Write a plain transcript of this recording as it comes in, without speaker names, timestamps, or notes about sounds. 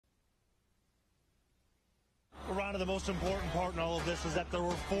Donna, the most important part in all of this is that there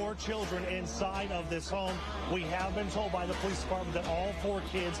were 4 children inside of this home. We have been told by the police department that all 4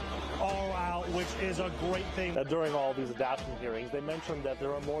 kids are out, which is a great thing. During all these adoption hearings, they mentioned that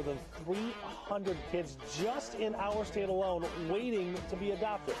there are more than 300 kids just in our state alone waiting to be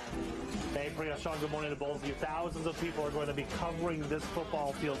adopted. Hey, Priya, Sean, good morning to both of you. Thousands of people are going to be covering this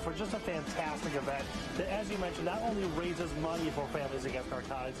football field for just a fantastic event that, as you mentioned, not only raises money for Families Against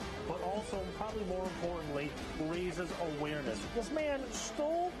Narcotics, but also, probably more importantly, raises awareness. This man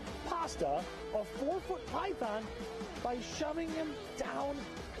stole pasta, a 4-foot python, by shoving him down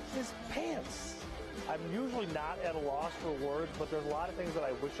his pants. I'm usually not at a loss for words, but there's a lot of things that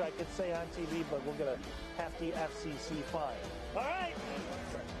I wish I could say on TV, but we'll get a hefty FCC fine. All right,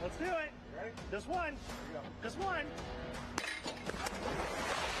 let's do it. Ready? Just one. Just one.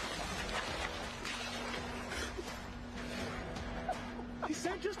 He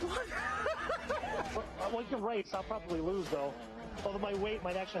said just one. We can race. I'll probably lose, though. Although my weight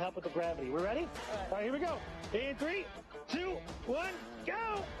might actually help with the gravity. We ready? All right, here we go. In 3, 2, 1,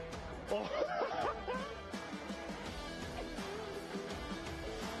 go! Oh.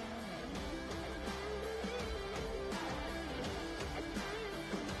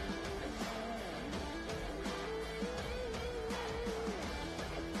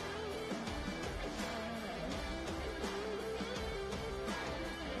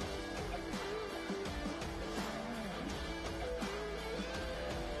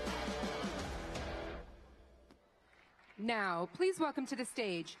 Now, please welcome to the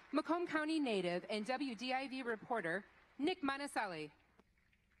stage Macomb County native and WDIV reporter, Nick Monticelli.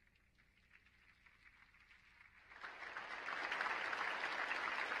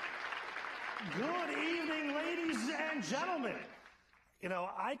 Good evening, ladies and gentlemen. You know,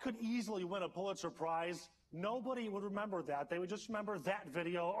 I could easily win a Pulitzer Prize. Nobody would remember that. They would just remember that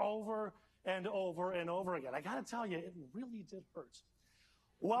video over and over and over again. I got to tell you, it really did hurt.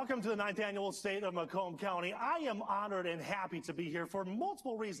 Welcome to the 9th Annual State of Macomb County. I am honored and happy to be here for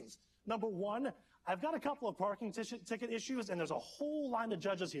multiple reasons. Number one, I've got a couple of parking ticket issues, and there's a whole line of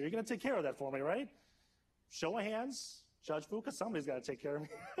judges here. You're going to take care of that for me, right? Show of hands. Judge Fuca, somebody's got to take care of me.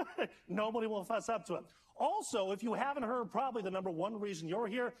 Nobody will fess up to it. Also, if you haven't heard, probably the number one reason you're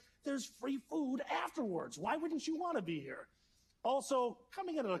here, there's free food afterwards. Why wouldn't you want to be here? Also,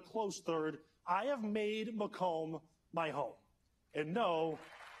 coming in at a close third, I have made Macomb my home. And no,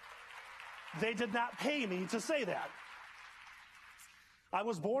 they did not pay me to say that. I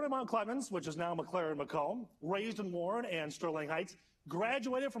was born in Mount Clemens, which is now McLaren Macomb, raised in Warren and Sterling Heights,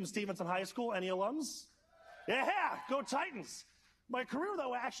 graduated from Stevenson High School. Any alums? Yeah, go Titans. My career,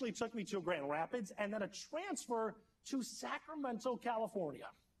 though, actually took me to Grand Rapids and then a transfer to Sacramento, California.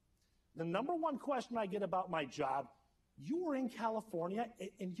 The number one question I get about my job, you were in California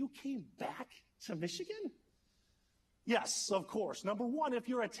and you came back to Michigan? Yes, of course. Number one, if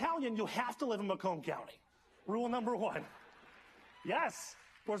you're Italian, you have to live in Macomb County. Rule number one. Yes,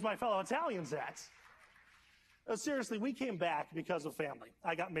 where's my fellow Italians at? Seriously, we came back because of family.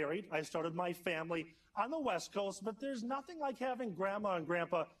 I got married. I started my family on the West Coast, but there's nothing like having grandma and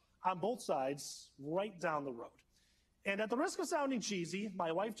grandpa on both sides right down the road. And at the risk of sounding cheesy,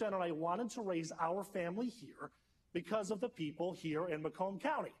 my wife Jen and I wanted to raise our family here because of the people here in Macomb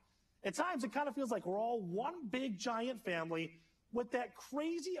County. At times, it kind of feels like we're all one big, giant family with that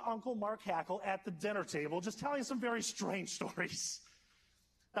crazy Uncle Mark Hackle at the dinner table, just telling some very strange stories.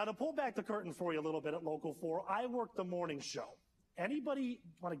 Now, to pull back the curtain for you a little bit at Local 4, I work the morning show. Anybody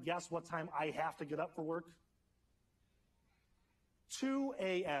want to guess what time I have to get up for work? 2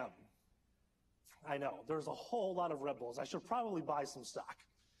 a.m. I know, there's a whole lot of Red Bulls. I should probably buy some stock.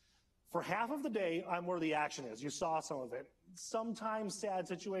 For half of the day, I'm where the action is. You saw some of it. Sometimes sad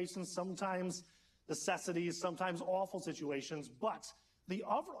situations, sometimes necessities, sometimes awful situations. But the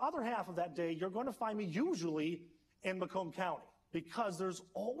other half of that day, you're going to find me usually in Macomb County because there's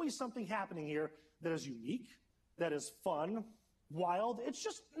always something happening here that is unique, that is fun, wild. It's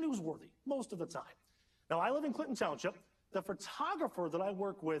just newsworthy most of the time. Now, I live in Clinton Township. The photographer that I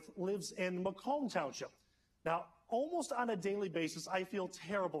work with lives in Macomb Township. Now, almost on a daily basis, I feel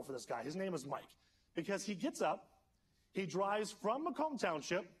terrible for this guy. His name is Mike, because he gets up, he drives from Macomb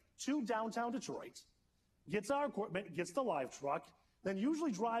Township to downtown Detroit, gets our equipment, gets the live truck, then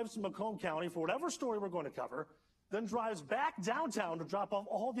usually drives to Macomb County for whatever story we're going to cover, then drives back downtown to drop off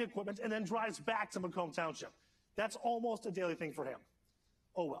all the equipment, and then drives back to Macomb Township. That's almost a daily thing for him.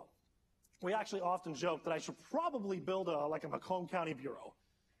 Oh, well. We actually often joke that I should probably build like a Macomb County Bureau.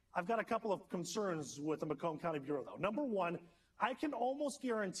 I've got a couple of concerns with the Macomb County Bureau, though. Number one, I can almost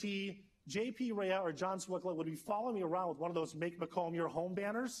guarantee J.P. Rea or John Swickla would be following me around with one of those Make Macomb Your Home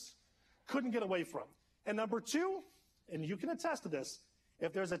banners. Couldn't get away from. And number two, and you can attest to this,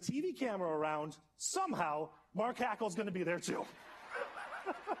 if there's a TV camera around, somehow Mark Hackle's going to be there too.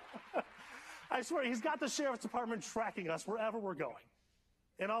 I swear, he's got the sheriff's department tracking us wherever we're going.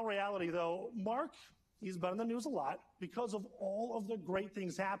 In all reality, though, Mark, he's been in the news a lot because of all of the great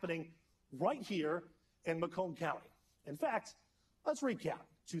things happening right here in Macomb County. In fact, let's recap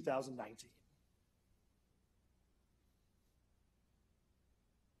 2019.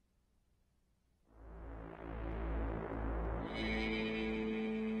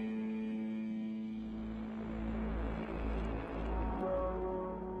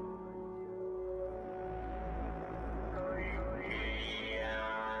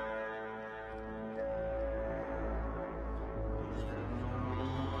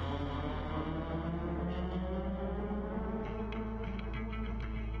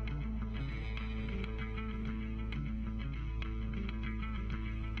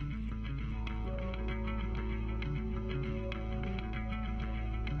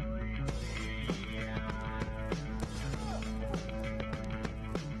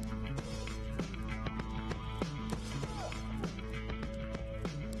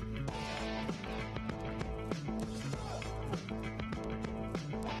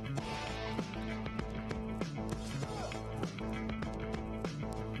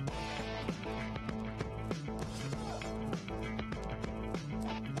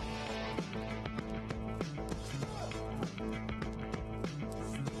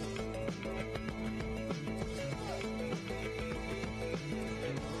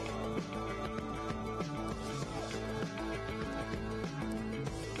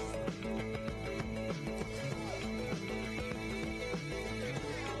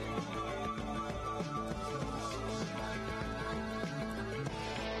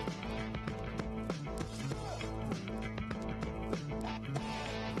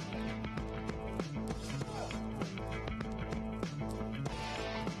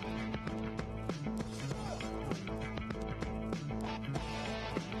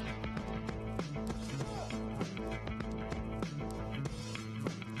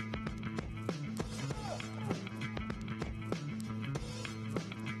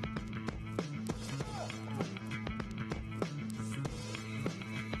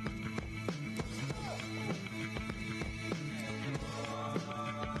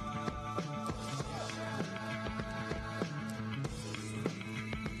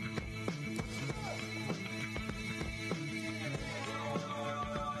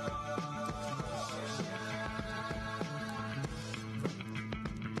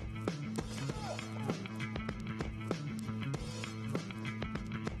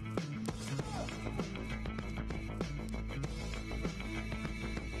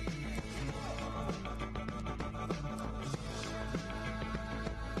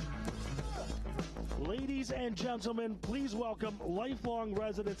 Ladies and gentlemen, please welcome lifelong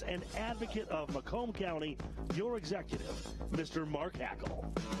resident and advocate of Macomb County, your executive, Mr. Mark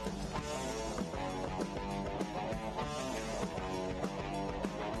Hackle.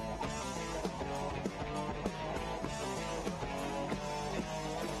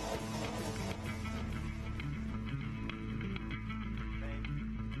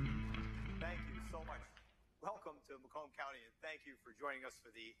 Thank you so much. Welcome to Macomb County, and thank you for joining us for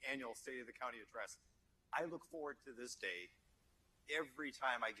the annual State of the County Address. I look forward to this day every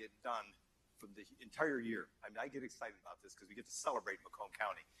time I get done from the entire year. I mean, I get excited about this because we get to celebrate Macomb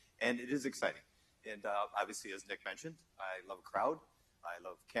County, and it is exciting. And obviously, as Nick mentioned, I love a crowd, I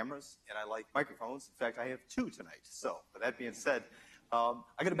love cameras, and I like microphones. In fact, I have two tonight. So with that being said, I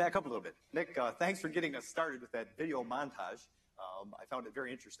got to back up a little bit. Nick, thanks for getting us started with that video montage. I found it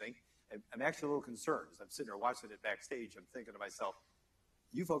very interesting. I'm actually a little concerned as I'm sitting here watching it backstage. I'm thinking to myself,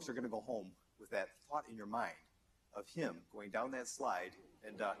 you folks are going to go home with that thought in your mind of him going down that slide.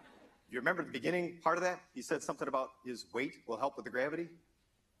 And you remember the beginning part of that? He said something about his weight will help with the gravity.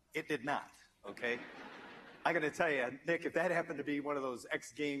 It did not, okay? I got to tell you, Nick, if that happened to be one of those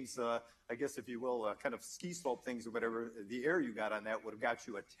X Games, I guess if you will, kind of ski slope things or whatever, the air you got on that would have got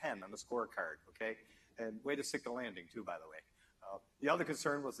you a 10 on the scorecard, okay? And way to stick the landing, too, by the way. The other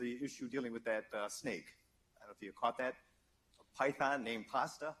concern was the issue dealing with that snake. I don't know if you caught that. A python named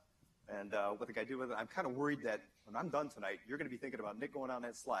Pasta. And what the guy did with it, I'm kind of worried that when I'm done tonight, you're going to be thinking about Nick going on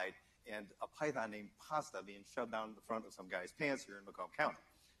that slide and a python named Pasta being shoved down the front of some guy's pants here in Macomb County.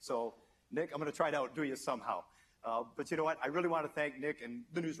 So, Nick, I'm going to try to outdo you somehow. But you know what? I really want to thank Nick and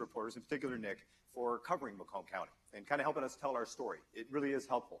the news reporters, in particular Nick, for covering Macomb County and kind of helping us tell our story. It really is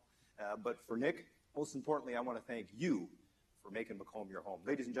helpful. But for Nick, most importantly, I want to thank you for making Macomb your home.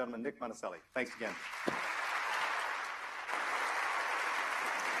 Ladies and gentlemen, Nick Monticelli. Thanks again.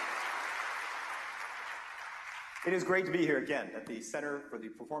 It is great to be here again at the Center for the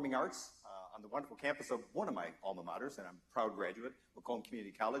Performing Arts on the wonderful campus of one of my alma maters, and I'm a proud graduate, Macomb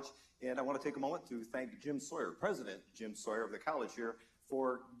Community College. And I want to take a moment to thank Jim Sawyer, President Jim Sawyer of the college here,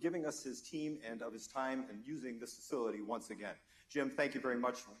 for giving us his team and of his time and using this facility once again. Jim, thank you very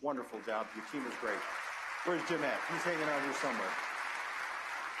much. Wonderful job. Your team is great. Where's Jim at? He's hanging out here somewhere.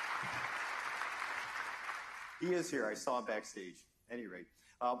 He is here. I saw him backstage. At any rate,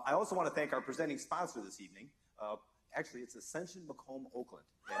 I also want to thank our presenting sponsor this evening. Actually, it's Ascension Macomb, Oakland.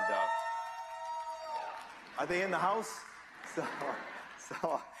 And are they in the house?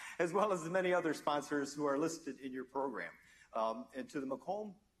 So, as well as the many other sponsors who are listed in your program. And to the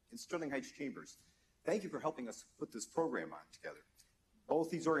Macomb and Sterling Heights Chambers, thank you for helping us put this program on together. Both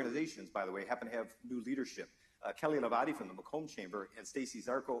these organizations, by the way, happen to have new leadership. Kelly Lavati from the Macomb Chamber and Stacy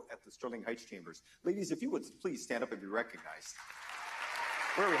Zarko at the Sterling Heights Chambers. Ladies, if you would please stand up and be recognized.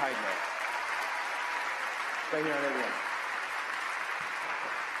 Where are we hiding at? Right here on everyone.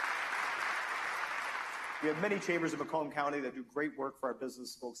 We have many chambers in Macomb County that do great work for our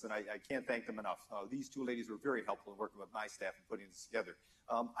business folks, and I can't thank them enough. These two ladies were very helpful in working with my staff in putting this together.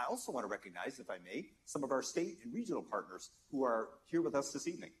 I also want to recognize, if I may, some of our state and regional partners who are here with us this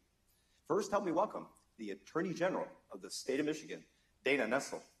evening. First, help me welcome the Attorney General of the state of Michigan, Dana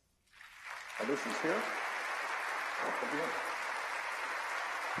Nessel. I know she's here.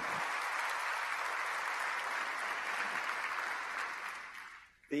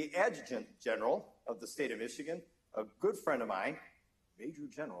 The Adjutant General of the state of Michigan, a good friend of mine, Major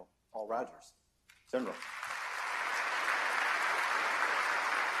General Paul Rogers. General.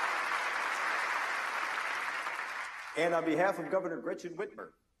 And on behalf of Governor Gretchen Whitmer,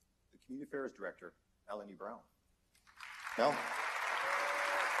 the Community Affairs Director, Melanie Brown. Mel?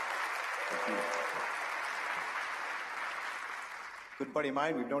 Thank you. Good buddy of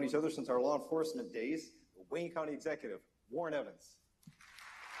mine, we've known each other since our law enforcement days, the Wayne County Executive, Warren Evans.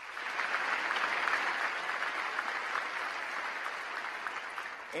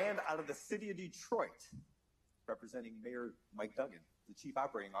 And out of the city of Detroit, representing Mayor Mike Duggan, the Chief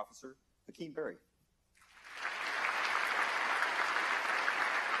Operating Officer, Hakeem Berry.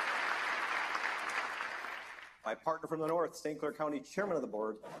 My partner from the north, St. Clair County Chairman of the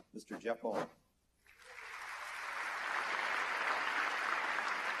Board, Mr. Jeff Bowen.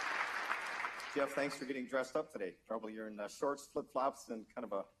 Jeff, thanks for getting dressed up today. Probably you're in shorts, flip-flops, and kind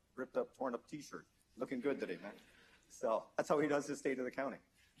of a ripped-up, torn-up T-shirt. Looking good today, man. So that's how he does his state of the county.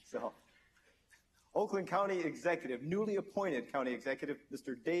 So, Oakland County Executive, newly appointed County Executive,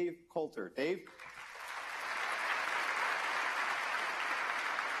 Mr. Dave Coulter. Dave?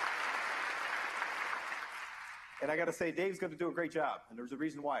 And I got to say, Dave's going to do a great job, and there's a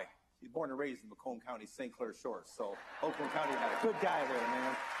reason why. He's born and raised in Macomb County, St. Clair Shores. So, Oakland County got a good guy there,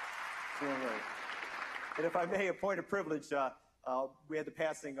 man. Doing great. And if I may, a point of privilege, we had the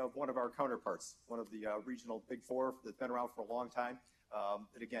passing of one of our counterparts, one of the regional Big Four that's been around for a long time.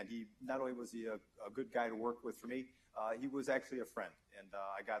 And again, he not only was he a good guy to work with for me, he was actually a friend. And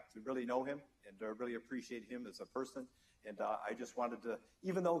I got to really know him and really appreciate him as a person. And I just wanted to,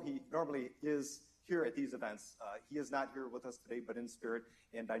 even though he normally is here at these events, he is not here with us today, but in spirit.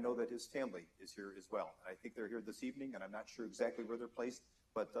 And I know that his family is here as well. And I think they're here this evening, and I'm not sure exactly where they're placed.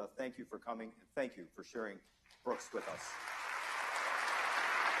 But thank you for coming, and thank you for sharing Brooks with us.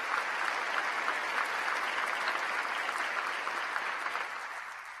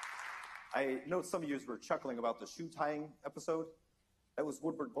 I know some of you were chuckling about the shoe tying episode. That was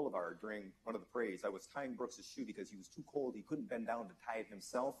Woodward Boulevard during one of the parades. I was tying Brooks' shoe because he was too cold. He couldn't bend down to tie it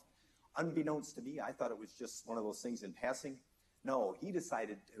himself. Unbeknownst to me, I thought it was just one of those things in passing. No, he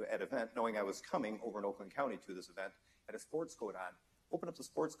decided to, at an event, knowing I was coming over in Oakland County to this event, had a sports coat on, opened up the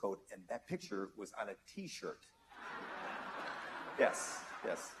sports coat, and that picture was on a T-shirt. Yes.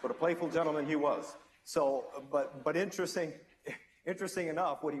 What a playful gentleman he was. So, but interesting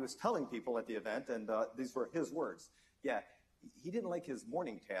enough, what he was telling people at the event, and these were his words. Yeah, he didn't like his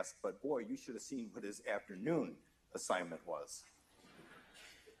morning task, but boy, you should have seen what his afternoon assignment was.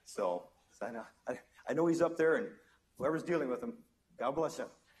 So I know he's up there, and whoever's dealing with him, God bless him.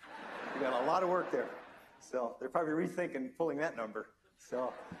 We got a lot of work there. So they're probably rethinking pulling that number.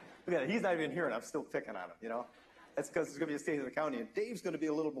 So look at it. He's not even here, and I'm still picking on him, you know. That's because it's going to be a state of the county, and Dave's going to be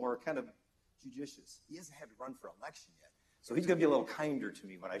a little more kind of judicious. He hasn't had to run for election yet. So he's going to be a little kinder to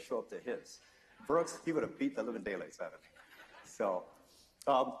me when I show up to his. Brooks, he would have beat the living daylights out of me. So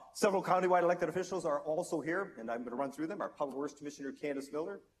several countywide elected officials are also here, and I'm going to run through them. Our Public Works Commissioner, Candace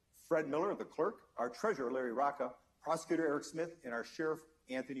Miller, Fred Miller, the clerk, our treasurer, Larry Rocca, prosecutor Eric Smith, and our sheriff,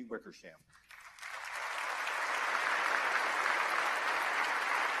 Anthony Wickersham.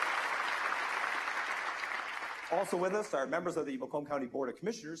 Also with us are members of the Macomb County Board of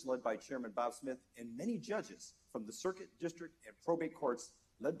Commissioners, led by Chairman Bob Smith, and many judges from the Circuit, District, and Probate Courts,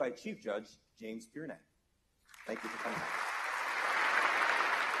 led by Chief Judge James Biernack. Thank you for coming.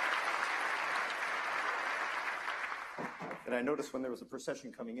 And I noticed when there was a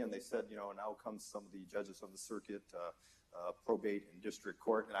procession coming in, they said, you know, now comes some of the judges from the Circuit, Probate, and District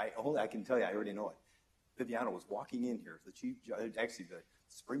Court. And I can tell you, I already know it. Viviano was walking in here, the Chief Judge, actually the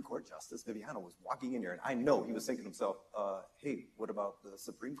Supreme Court Justice, Viviano was walking in here, and I know he was thinking to himself, hey, what about the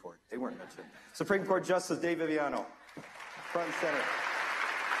Supreme Court? They weren't mentioned. Supreme Court Justice Dave Viviano, front and center.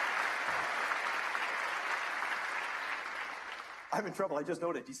 I'm in trouble. I just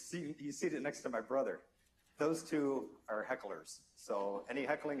noted he's seated next to my brother. Those two are hecklers. So any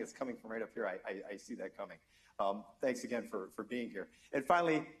heckling is coming from right up here. I see that coming. Thanks again for being here. And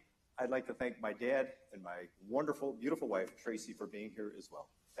finally, I'd like to thank my dad and my wonderful, beautiful wife, Tracy, for being here as well.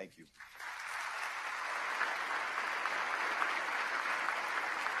 Thank you.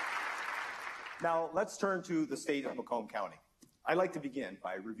 Now, let's turn to the state of Macomb County. I'd like to begin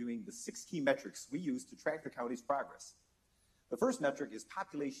by reviewing the 6 key metrics we use to track the county's progress. The first metric is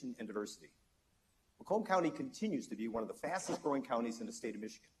population and diversity. Macomb County continues to be one of the fastest growing counties in the state of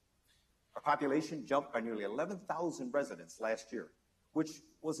Michigan. Our population jumped by nearly 11,000 residents last year, which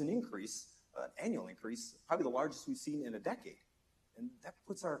was an increase, an annual increase, probably the largest we've seen in a decade. And that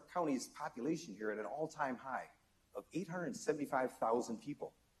puts our county's population here at an all-time high of 875,000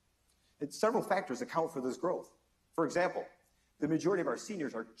 people. And several factors account for this growth. For example, the majority of our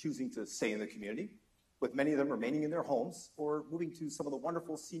seniors are choosing to stay in the community, with many of them remaining in their homes or moving to some of the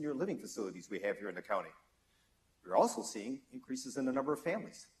wonderful senior living facilities we have here in the county. We're also seeing increases in the number of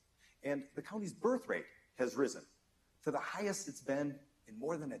families. And the county's birth rate has risen to the highest it's been in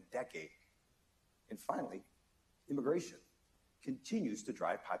more than a decade. And finally, immigration continues to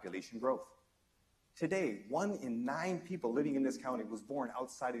drive population growth. Today, 1 in 9 people living in this county was born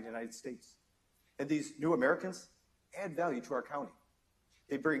outside of the United States. And these new Americans add value to our county.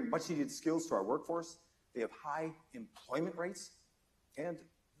 They bring much needed skills to our workforce. They have high employment rates, and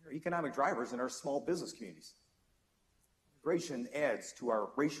they're economic drivers in our small business communities. Immigration adds to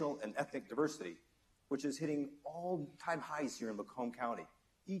our racial and ethnic diversity, which is hitting all-time highs here in Macomb County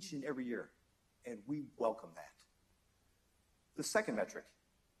each and every year, and we welcome that. The second metric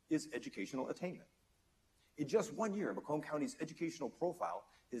is educational attainment. In just 1 year, Macomb County's educational profile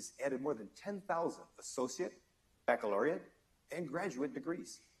has added more than 10,000 associate, baccalaureate, and graduate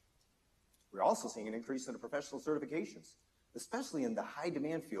degrees. We're also seeing an increase in the professional certifications, especially in the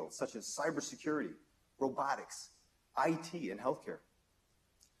high-demand fields such as cybersecurity, robotics, IT, and healthcare.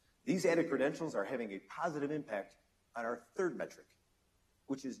 These added credentials are having a positive impact on our third metric,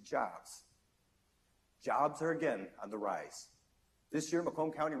 which is jobs. Jobs are again on the rise. This year,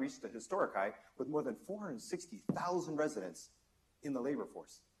 Macomb County reached a historic high with more than 460,000 residents in the labor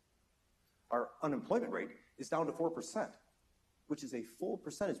force. Our unemployment rate is down to 4%, which is a full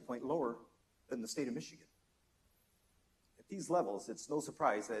percentage point lower than the state of Michigan. At these levels, it's no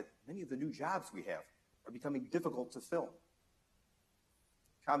surprise that many of the new jobs we have are becoming difficult to fill.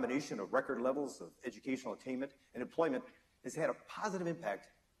 A combination of record levels of educational attainment and employment has had a positive impact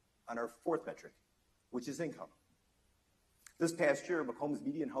on our fourth metric, which is income. This past year, Macomb's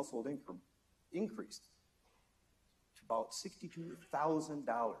median household income increased to about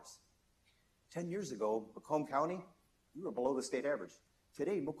 $62,000. 10 years ago, Macomb County, we were below the state average.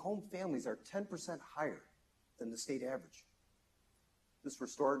 Today, Macomb families are 10% higher than the state average. This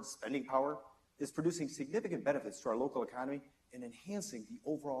restored spending power is producing significant benefits to our local economy and enhancing the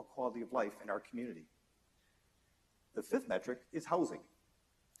overall quality of life in our community. The fifth metric is housing.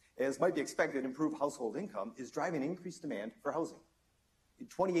 As might be expected, improved household income is driving increased demand for housing. In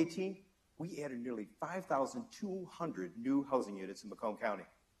 2018, we added nearly 5,200 new housing units in Macomb County,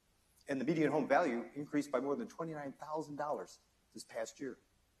 and the median home value increased by more than $29,000 this past year.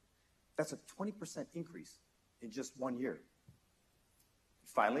 That's a 20% increase in just 1 year.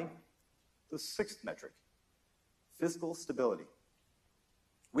 Finally, the sixth metric, fiscal stability.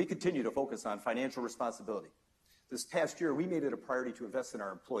 We continue to focus on financial responsibility. This past year, we made it a priority to invest in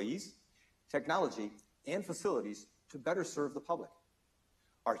our employees, technology, and facilities to better serve the public.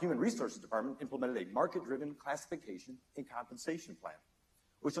 Our Human Resources Department implemented a market-driven classification and compensation plan,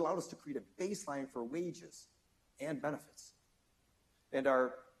 which allowed us to create a baseline for wages and benefits. And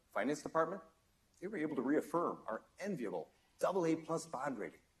our Finance Department, they were able to reaffirm our enviable AA+ bond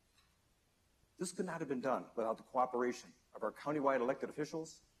rating. This could not have been done without the cooperation of our countywide elected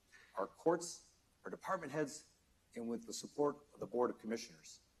officials, our courts, our department heads, and with the support of the Board of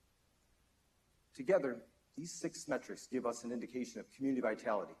Commissioners. Together, these 6 metrics give us an indication of community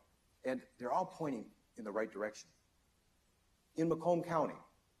vitality, and they're all pointing in the right direction. In Macomb County,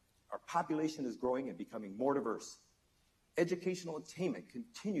 our population is growing and becoming more diverse. Educational attainment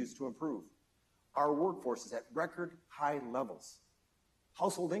continues to improve. Our workforce is at record high levels.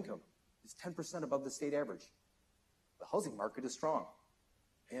 Household income is 10% above the state average. The housing market is strong,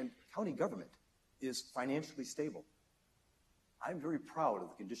 and county government is financially stable. I'm very proud of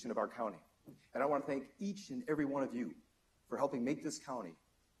the condition of our county, and I want to thank each and every one of you for helping make this county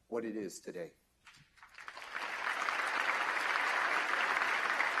what it is today.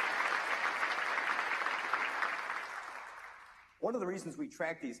 One of the reasons we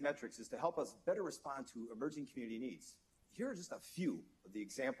track these metrics is to help us better respond to emerging community needs. Here are just a few of the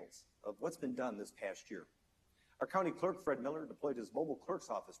examples of what's been done this past year. Our county clerk, Fred Miller, deployed his mobile clerk's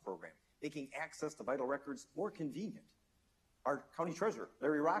office program, making access to vital records more convenient. Our county treasurer,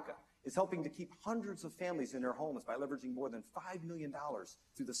 Larry Rocca, is helping to keep hundreds of families in their homes by leveraging more than $5 million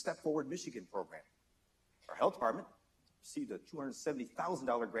through the Step Forward Michigan program. Our health department received a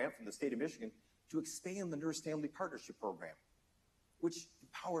 $270,000 grant from the state of Michigan to expand the Nurse-Family Partnership program, which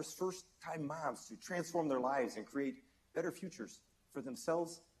empowers first-time moms to transform their lives and create better futures for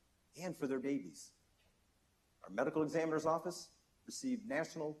themselves and for their babies. Our medical examiner's office received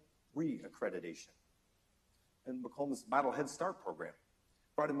national re-accreditation. And Macomb's Model Head Start program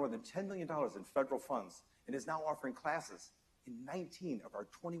brought in more than $10 million in federal funds and is now offering classes in 19 of our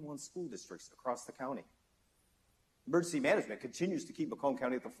 21 school districts across the county. Emergency management continues to keep Macomb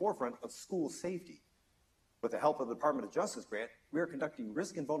County at the forefront of school safety. With the help of the Department of Justice grant, we are conducting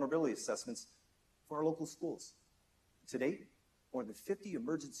risk and vulnerability assessments for our local schools. To date, more than 50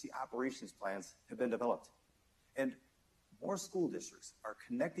 emergency operations plans have been developed, and more school districts are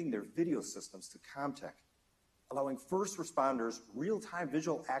connecting their video systems to CommTech, allowing first responders real-time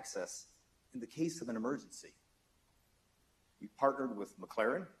visual access in the case of an emergency. We partnered with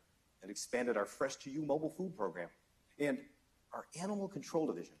McLaren and expanded our Fresh to You mobile food program, and our Animal Control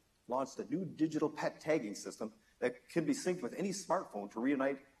Division launched a new digital pet tagging system that can be synced with any smartphone to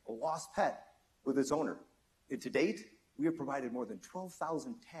reunite a lost pet with its owner. And to date, we have provided more than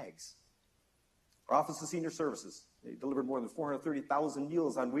 12,000 tags. Our Office of Senior Services, they delivered more than 430,000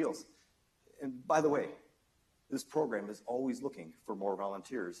 Meals on Wheels. And by the way, this program is always looking for more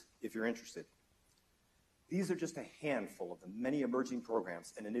volunteers if you're interested. These are just a handful of the many emerging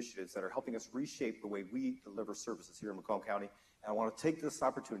programs and initiatives that are helping us reshape the way we deliver services here in Macomb County. And I want to take this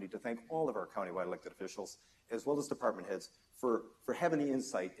opportunity to thank all of our countywide elected officials, as well as department heads, for having the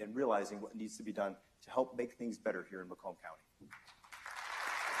insight and realizing what needs to be done to help make things better here in Macomb County.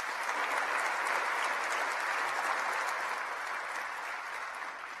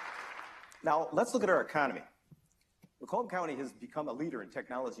 Now, let's look at our economy. Macomb County has become a leader in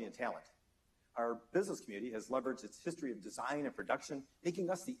technology and talent. Our business community has leveraged its history of design and production, making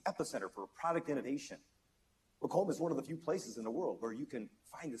us the epicenter for product innovation. Macomb is one of the few places in the world where you can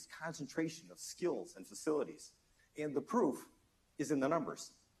find this concentration of skills and facilities. And the proof is in the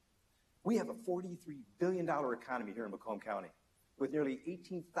numbers. We have a $43 billion economy here in Macomb County, with nearly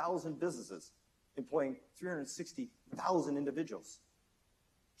 18,000 businesses employing 360,000 individuals.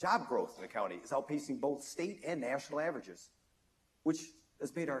 Job growth in the county is outpacing both state and national averages, which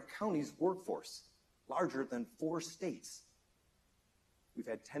has made our county's workforce larger than 4 states. We've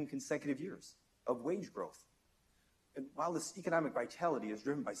had 10 consecutive years of wage growth. And while this economic vitality is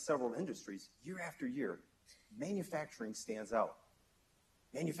driven by several industries, year after year, manufacturing stands out.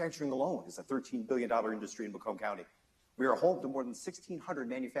 Manufacturing alone is a $13 billion industry in Macomb County. We are home to more than 1,600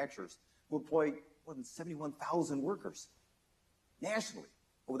 manufacturers who employ more than 71,000 workers. Nationally,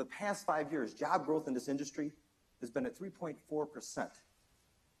 over the past 5 years, job growth in this industry has been at 3.4%.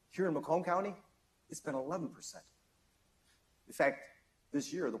 Here in Macomb County, it's been 11%. In fact,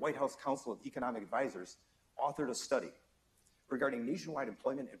 this year, the White House Council of Economic Advisors authored a study regarding nationwide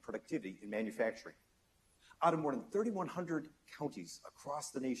employment and productivity in manufacturing. Out of more than 3,100 counties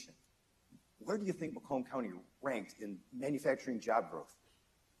across the nation, where do you think Macomb County ranked in manufacturing job growth?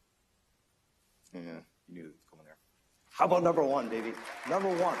 Yeah, you knew it was coming there. How about number 1, baby? Number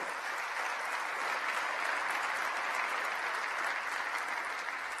 1.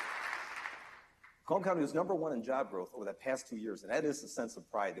 Macomb County was number 1 in job growth over the past 2 years, and that is the sense of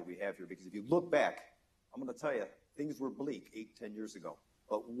pride that we have here, because if you look back, I'm going to tell you, things were bleak 8-10 years ago,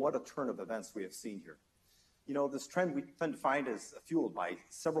 but what a turn of events we have seen here. You know, this trend we tend to find is fueled by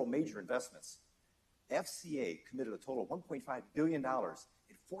several major investments. FCA committed a total of $1.5 billion in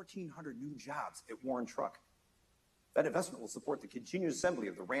 1,400 new jobs at Warren Truck. That investment will support the continued assembly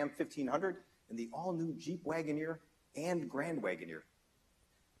of the Ram 1500 and the all-new Jeep Wagoneer and Grand Wagoneer.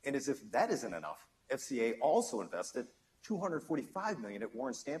 And as if that isn't enough, FCA also invested $245 million at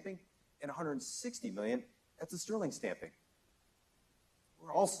Warren Stamping and $160 million at the Sterling stamping.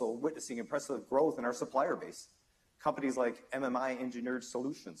 We're also witnessing impressive growth in our supplier base. Companies like MMI Engineered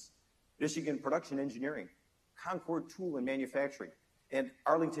Solutions, Michigan Production Engineering, Concord Tool and Manufacturing, and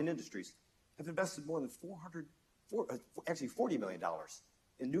Arlington Industries have invested more than $40 million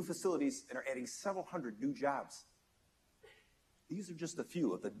in new facilities and are adding several hundred new jobs. These are just a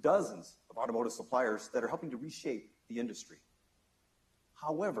few of the dozens of automotive suppliers that are helping to reshape the industry.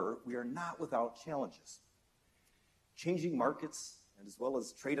 However, we are not without challenges. Changing markets, and as well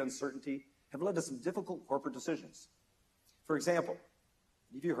as trade uncertainty, have led to some difficult corporate decisions. For example,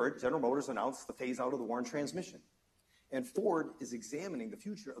 if you heard, General Motors announced the phase out of the Warren transmission, and Ford is examining the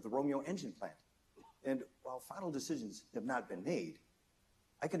future of the Romeo engine plant. And while final decisions have not been made,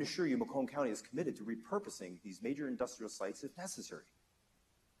 I can assure you Macomb County is committed to repurposing these major industrial sites if necessary.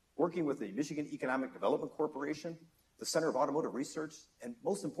 Working with the Michigan Economic Development Corporation, the Center of Automotive Research, and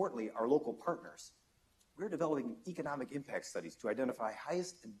most importantly, our local partners, we're developing economic impact studies to identify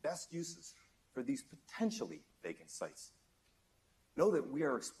highest and best uses for these potentially vacant sites. Know that we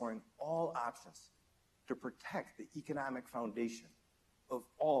are exploring all options to protect the economic foundation of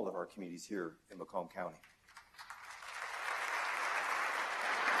all of our communities here in Macomb County.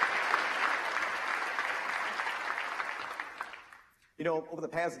 You know, over the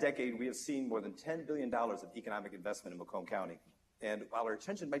past decade, we have seen more than $10 billion of economic investment in Macomb County. And while our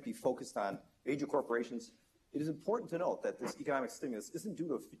attention might be focused on major corporations, it is important to note that this economic stimulus isn't due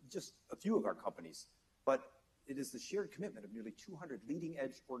to just a few of our companies, but it is the shared commitment of nearly 200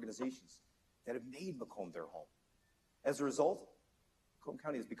 leading-edge organizations that have made Macomb their home. As a result, Macomb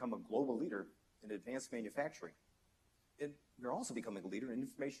County has become a global leader in advanced manufacturing. And we're also becoming a leader in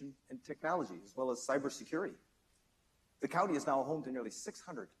information and technology, as well as cybersecurity. The county is now home to nearly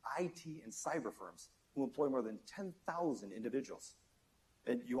 600 IT and cyber firms who employ more than 10,000 individuals.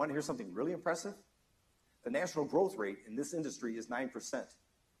 And you want to hear something really impressive? The national growth rate in this industry is 9%.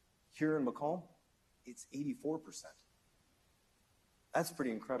 Here in Macomb, it's 84%. That's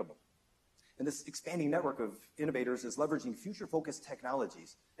pretty incredible. And this expanding network of innovators is leveraging future-focused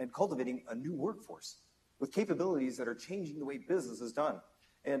technologies and cultivating a new workforce with capabilities that are changing the way business is done.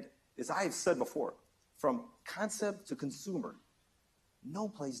 And as I've said before, from concept to consumer, no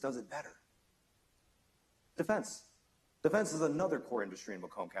place does it better. Defense. Defense is another core industry in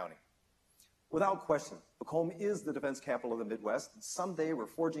Macomb County. Without question, Macomb is the defense capital of the Midwest, and someday we're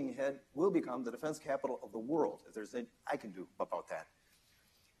forging ahead, will become the defense capital of the world, if there's anything I can do about that.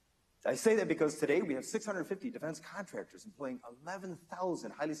 I say that because today we have 650 defense contractors employing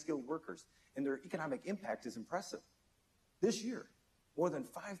 11,000 highly skilled workers, and their economic impact is impressive. This year, more than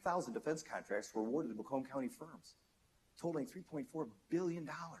 5,000 defense contracts were awarded to Macomb County firms, totaling $3.4 billion.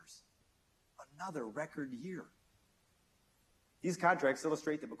 Another record year. These contracts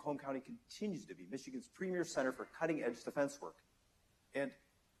illustrate that Macomb County continues to be Michigan's premier center for cutting-edge defense work. And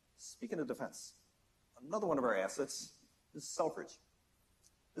speaking of defense, another one of our assets is Selfridge.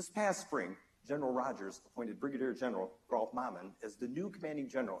 This past spring, General Rogers appointed Brigadier General Rolf Mammon as the new commanding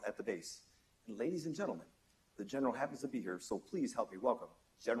general at the base. And ladies and gentlemen, the general happens to be here, so please help me welcome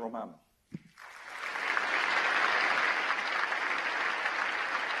General Mammon.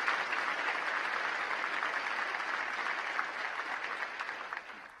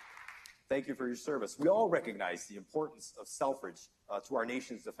 Thank you for your service. We all recognize the importance of Selfridge to our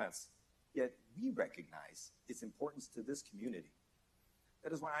nation's defense, yet we recognize its importance to this community.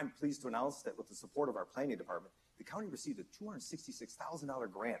 That is why I'm pleased to announce that with the support of our planning department, the county received a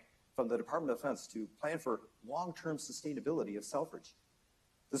 $266,000 grant from the Department of Defense to plan for long-term sustainability of Selfridge.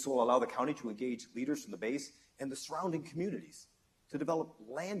 This will allow the county to engage leaders from the base and the surrounding communities to develop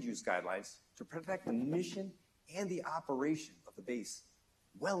land use guidelines to protect the mission and the operation of the base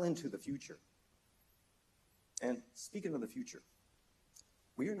well into the future. And speaking of the future,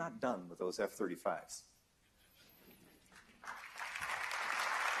 we are not done with those F-35s.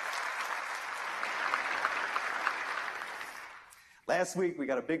 Last week, we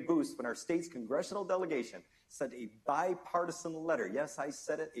got a big boost when our state's congressional delegation sent a bipartisan letter, yes, I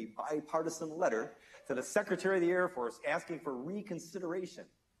said it, a bipartisan letter, to the Secretary of the Air Force asking for reconsideration.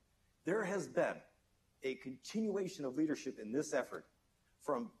 There has been a continuation of leadership in this effort,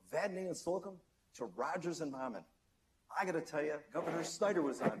 from Vadnais and Slocum to Rogers and Mammon. I got to tell you, Governor Snyder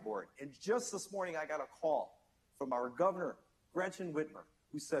was on board. And just this morning, I got a call from our governor, Gretchen Whitmer,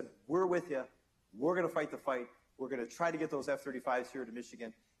 who said, we're with you. We're going to fight the fight. We're going to try to get those F-35s here to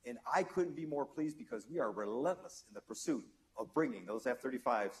Michigan. And I couldn't be more pleased because we are relentless in the pursuit of bringing those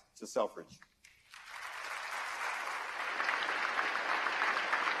F-35s to Selfridge.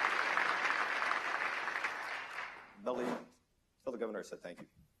 Melody, tell the governor I said thank you.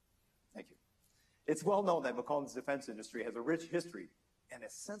 Thank you. It's well known that Macomb's defense industry has a rich history and a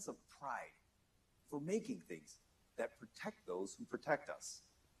sense of pride for making things that protect those who protect us.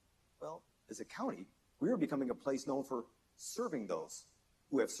 Well, as a county, we are becoming a place known for serving those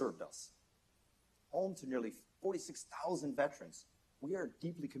who have served us. Home to nearly 46,000 veterans, we are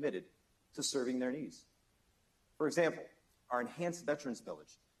deeply committed to serving their needs. For example, our enhanced Veterans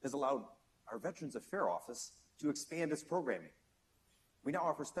Village has allowed our Veterans Affairs Office to expand its programming. We now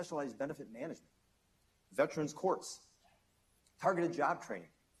offer specialized benefit management, veterans courts, targeted job training,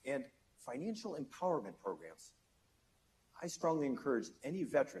 and financial empowerment programs. I strongly encourage any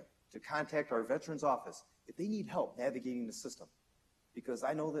veteran to contact our Veterans Office if they need help navigating the system, because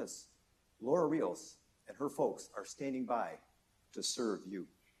I know this, Laura Rios and her folks are standing by to serve you.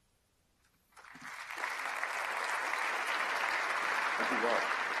 Thank you all.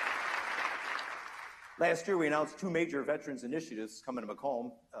 Last year, we announced two major veterans initiatives coming to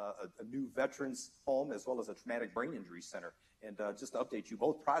Macomb, a new veterans home as well as a traumatic brain injury center. And just to update you,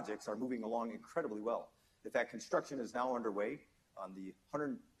 both projects are moving along incredibly well. In fact, construction is now underway on the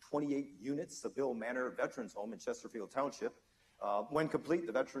 128 units of Bill Manor Veterans Home in Chesterfield Township. When complete,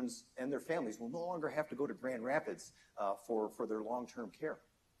 the veterans and their families will no longer have to go to Grand Rapids for their long-term care.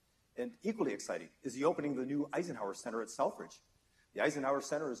 And equally exciting is the opening of the new Eisenhower Center at Selfridge. The Eisenhower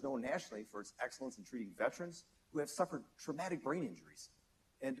Center is known nationally for its excellence in treating veterans who have suffered traumatic brain injuries.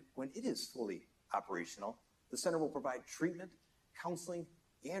 And when it is fully operational, the center will provide treatment, counseling,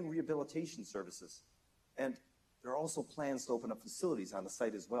 and rehabilitation services. And there are also plans to open up facilities on the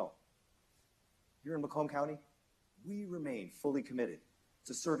site as well. Here in Macomb County, we remain fully committed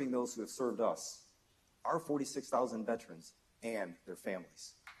to serving those who have served us, our 46,000 veterans and their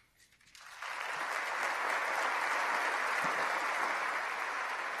families.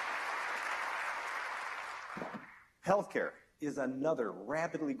 Healthcare is another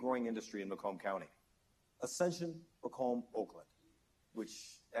rapidly growing industry in Macomb County. Ascension Macomb Oakland, which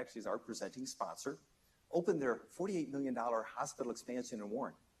actually is our presenting sponsor, opened their $48 million hospital expansion in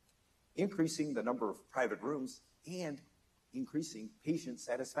Warren, increasing the number of private rooms and increasing patient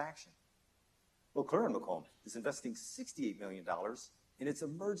satisfaction. McLaren Macomb is investing $68 million in its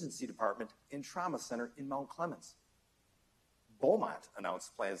emergency department and trauma center in Mount Clemens. Beaumont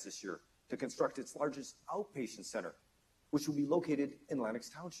announced plans this year to construct its largest outpatient center, which will be located in Lenox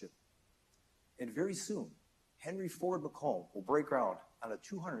Township. And very soon, Henry Ford Macomb will break ground on a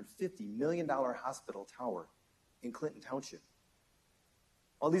 $250 million hospital tower in Clinton Township.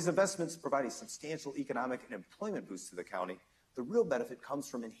 While these investments provide a substantial economic and employment boost to the county, the real benefit comes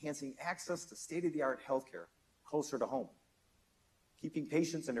from enhancing access to state-of-the-art healthcare closer to home. Keeping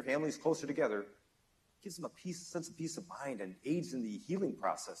patients and their families closer together gives them a sense of peace of mind and aids in the healing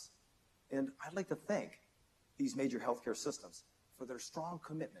process. And I'd like to thank these major healthcare systems for their strong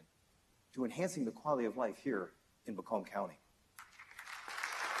commitment to enhancing the quality of life here in Macomb County.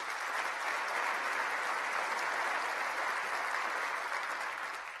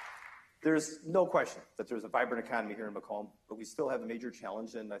 There's no question that there's a vibrant economy here in Macomb, but we still have a major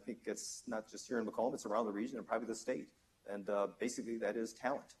challenge, and I think it's not just here in Macomb, it's around the region and probably the state. And basically that is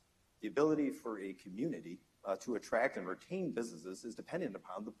talent. The ability for a community to attract and retain businesses is dependent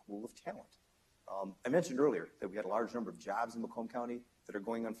upon the pool of talent. I mentioned earlier that we had a large number of jobs in Macomb County that are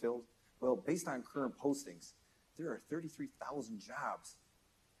going unfilled. Well, based on current postings, there are 33,000 jobs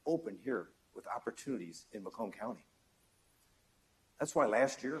open here with opportunities in Macomb County. That's why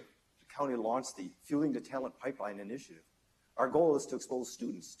last year, the county launched the Fueling the Talent Pipeline Initiative. Our goal is to expose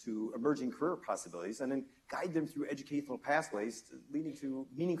students to emerging career possibilities and then guide them through educational pathways leading to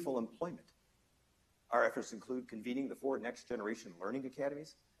meaningful employment. Our efforts include convening the 4 next-generation learning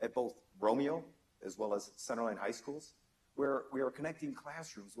academies at both Romeo as well as Centerline High Schools, where we are connecting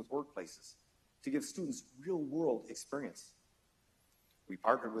classrooms with workplaces to give students real-world experience. We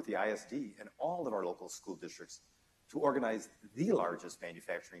partnered with the ISD and all of our local school districts to organize the largest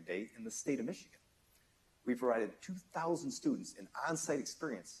manufacturing day in the state of Michigan. We provided 2,000 students an on-site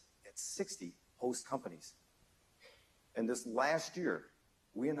experience at 60 host companies. And this last year,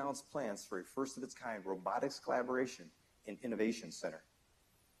 we announced plans for a first-of-its-kind robotics collaboration and innovation center,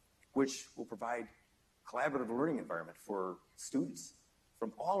 which will provide collaborative learning environment for students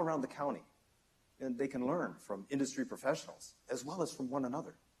from all around the county. And they can learn from industry professionals as well as from one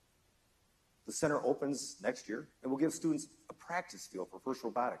another. The center opens next year and will give students a practice field for FIRST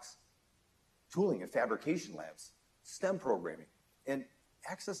Robotics, tooling and fabrication labs, STEM programming, and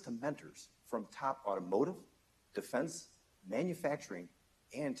access to mentors from top automotive, defense, manufacturing,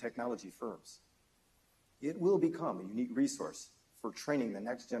 and technology firms. It will become a unique resource for training the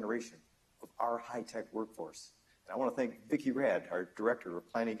next generation of our high-tech workforce. I want to thank Vicki Rad, our Director of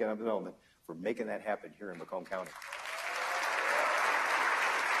Planning and Economic Development, for making that happen here in Macomb County.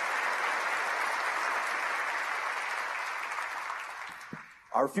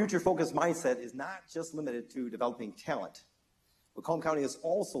 Our future-focused mindset is not just limited to developing talent. Macomb County is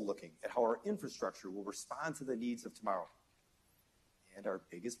also looking at how our infrastructure will respond to the needs of tomorrow. And our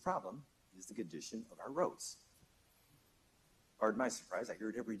biggest problem is the condition of our roads. Pardon my surprise, I hear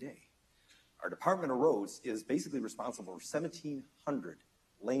it every day. Our Department of Roads is basically responsible for 1,700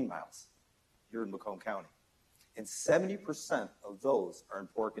 lane miles here in Macomb County. And 70% of those are in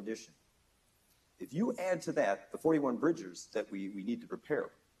poor condition. If you add to that the 41 bridges that we need to repair,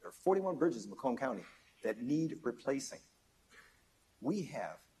 there are 41 bridges in Macomb County that need replacing. We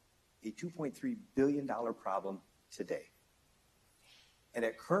have a $2.3 billion problem today. And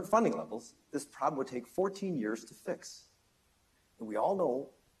at current funding levels, this problem would take 14 years to fix. And we all know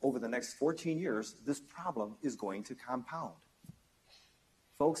over the next 14 years, this problem is going to compound.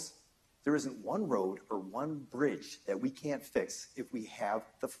 Folks, there isn't one road or one bridge that we can't fix if we have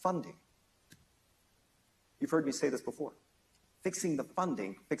the funding. You've heard me say this before. Fixing the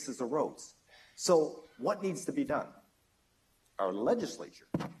funding fixes the roads. So what needs to be done? Our legislature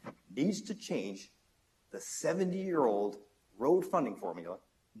needs to change the 70-year-old road funding formula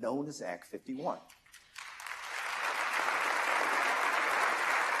known as Act 51.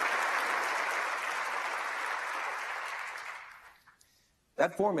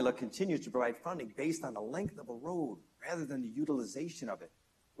 That formula continues to provide funding based on the length of a road rather than the utilization of it,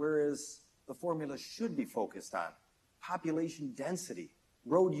 whereas the formula should be focused on population density,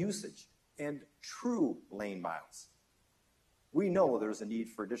 road usage, and true lane miles. We know there's a need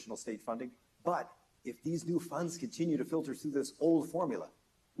for additional state funding, but if these new funds continue to filter through this old formula,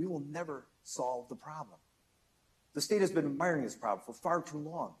 we will never solve the problem. The state has been admiring this problem for far too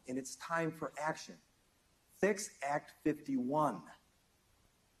long, and it's time for action. Fix Act 51.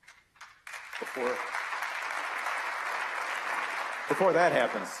 Before that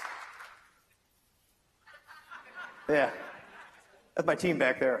happens. Yeah, that's my team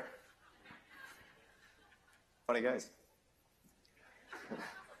back there. Funny guys.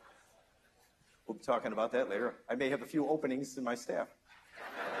 We'll be talking about that later. I may have a few openings in my staff.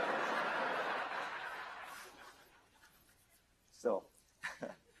 So,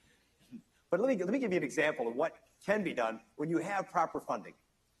 but let me give you an example of what can be done when you have proper funding.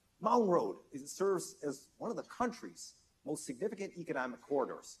 Mountain Road serves as one of the country's most significant economic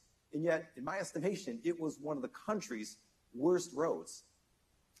corridors. And yet, in my estimation, it was one of the country's worst roads.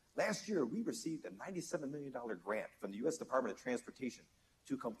 Last year, we received a $97 million grant from the U.S. Department of Transportation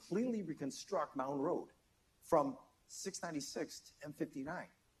to completely reconstruct Mountain Road from 696 to M59.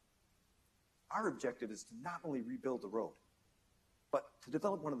 Our objective is to not only rebuild the road, but to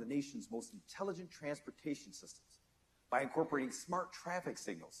develop one of the nation's most intelligent transportation systems by incorporating smart traffic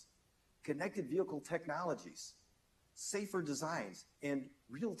signals, connected vehicle technologies, safer designs, and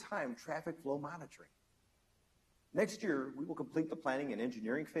real-time traffic flow monitoring. Next year, we will complete the planning and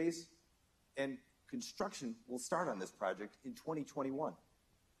engineering phase, and construction will start on this project in 2021.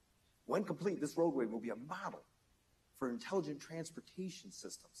 When complete, this roadway will be a model for intelligent transportation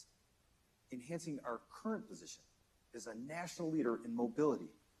systems, enhancing our current position as a national leader in mobility.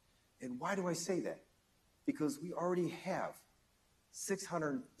 And why do I say that? Because we already have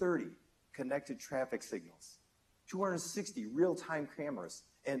 630 connected traffic signals, 260 real-time cameras,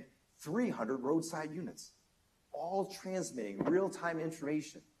 and 300 roadside units, all transmitting real-time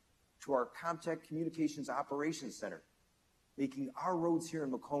information to our Comtech Communications Operations Center, making our roads here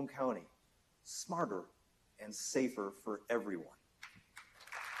in Macomb County smarter and safer for everyone.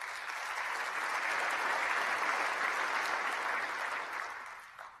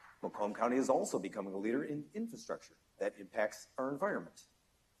 Macomb County is also becoming a leader in infrastructure that impacts our environment.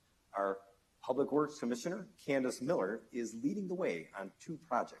 Our Public Works Commissioner, Candace Miller, is leading the way on two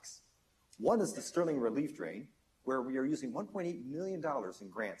projects. One is the Sterling Relief Drain, where we are using $1.8 million in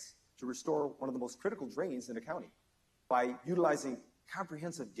grants to restore one of the most critical drains in the county by utilizing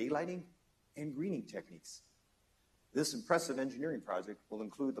comprehensive daylighting and greening techniques. This impressive engineering project will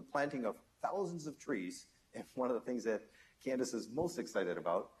include the planting of thousands of trees, and one of the things that Candace is most excited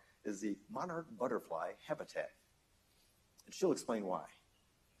about is the monarch butterfly habitat. And she'll explain why.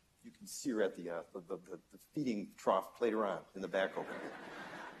 You can see her at the feeding trough later on in the back over here.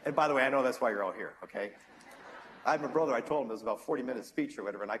 And by the way, I know that's why you're all here, okay? I have my brother, I told him it was about a 40-minute speech or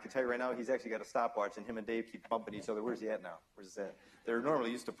whatever, and I can tell you right now, he's actually got a stopwatch, and him and Dave keep bumping each other. Where's he at now? Where's he at? They're normally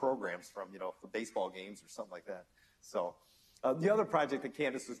used to programs from, the baseball games or something like that. So the other project that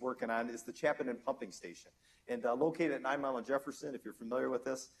Candace is working on is the Chapman Pumping Station. And located at 9 Mile and Jefferson, if you're familiar with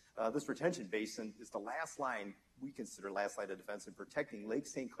this, this retention basin is the last line we consider last line of defense in protecting Lake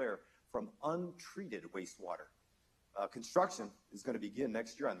St. Clair from untreated wastewater. Construction is going to begin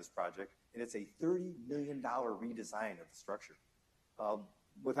next year on this project, and it's a $30 million redesign of the structure.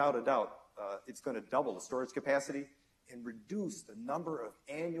 Without a doubt, it's going to double the storage capacity and reduce the number of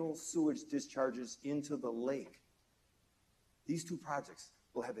annual sewage discharges into the lake. These two projects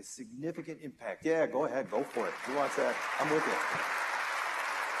will have a significant impact. Yeah, go ahead, go for it. Who wants that? I'm with you.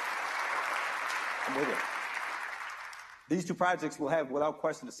 I'm with you. These two projects will have, without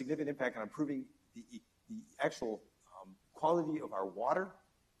question, a significant impact on improving the actual quality of our water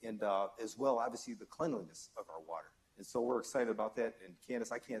and as well, obviously, the cleanliness of our water. And so we're excited about that. And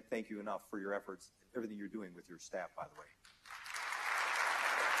Candace, I can't thank you enough for your efforts and everything you're doing with your staff, by the way.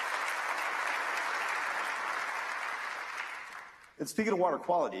 And speaking of water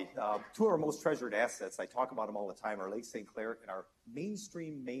quality, two of our most treasured assets, I talk about them all the time, are Lake St. Clair and our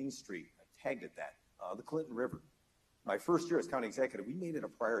mainstream Main Street. I tagged it that, the Clinton River. My first year as county executive, we made it a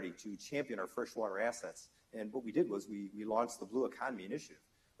priority to champion our freshwater assets. And what we did was we launched the Blue Economy Initiative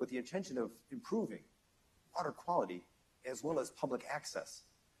with the intention of improving water quality as well as public access.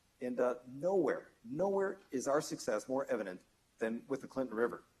 And nowhere is our success more evident than with the Clinton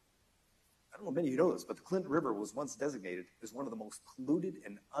River. I don't know if many of you know this, but the Clinton River was once designated as one of the most polluted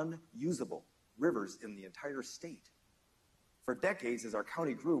and unusable rivers in the entire state. For decades, as our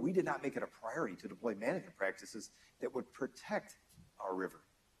county grew, we did not make it a priority to deploy management practices that would protect our river.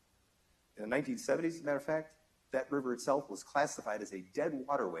 In the 1970s, as a matter of fact, that river itself was classified as a dead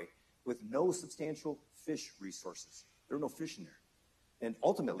waterway with no substantial fish resources. There were no fish in there. And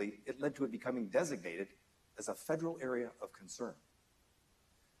ultimately, it led to it becoming designated as a federal area of concern.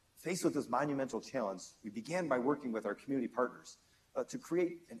 Faced with this monumental challenge, we began by working with our community partners to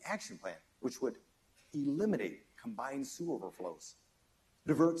create an action plan which would eliminate combined sewer overflows,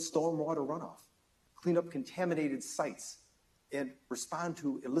 divert stormwater runoff, clean up contaminated sites, and respond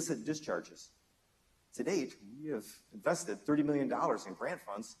to illicit discharges. To date, we have invested $30 million in grant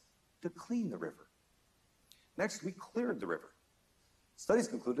funds to clean the river. Next, we cleared the river. Studies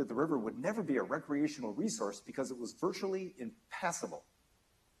concluded the river would never be a recreational resource because it was virtually impassable.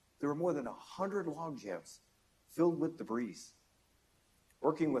 There were more than 100 log jams filled with debris.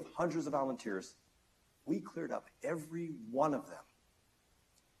 Working with hundreds of volunteers, we cleared up every one of them.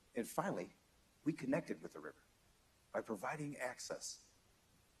 And finally, we connected with the river by providing access.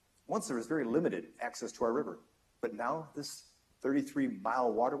 Once there was very limited access to our river, but now this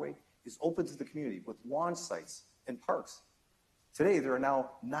 33-mile waterway is open to the community with launch sites and parks. Today, there are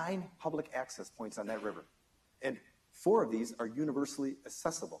now 9 public access points on that river, and 4 of these are universally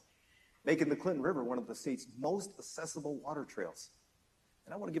accessible, making the Clinton River one of the state's most accessible water trails.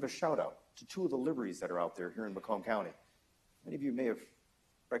 And I want to give a shout out to 2 of the liveries that are out there here in Macomb County. Many of you may have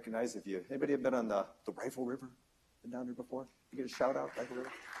recognized, anybody have been on the Rifle River? Been down there before? You get a shout out, Rifle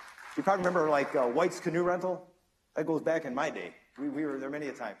River? You probably remember like White's Canoe Rental? That goes back in my day. We were there many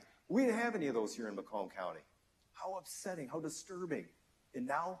a time. We didn't have any of those here in Macomb County. How upsetting, how disturbing. And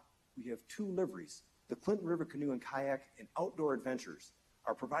now we have 2 liveries. The Clinton River Canoe and Kayak and Outdoor Adventures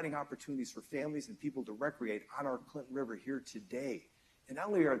are providing opportunities for families and people to recreate on our Clinton River here today. And not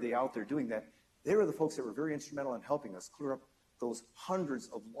only are they out there doing that, they were the folks that were very instrumental in helping us clear up those hundreds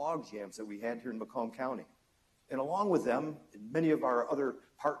of log jams that we had here in Macomb County. And along with them and many of our other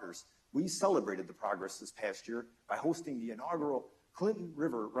partners, we celebrated the progress this past year by hosting the inaugural Clinton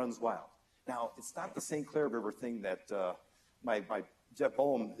River Runs Wild. Now, it's not the St. Clair River thing that my Jeff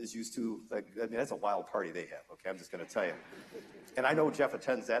Boehm is used to. Like, I mean, that's a wild party they have, okay? I'm just going to tell you. And I know Jeff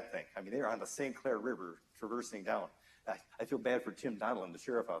attends that thing. I mean, they're on the St. Clair River traversing down. I feel bad for Tim Donlan, the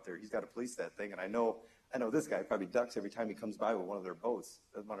sheriff out there. He's got to police that thing, and I know this guy probably ducks every time he comes by with one of their boats.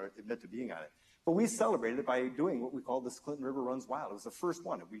 Doesn't want to admit to being on it. But we celebrated it by doing what we call this Clinton River Runs Wild. It was the first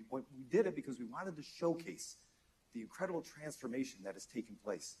one. We did it because we wanted to showcase the incredible transformation that has taken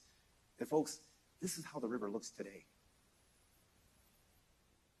place. And folks, this is how the river looks today.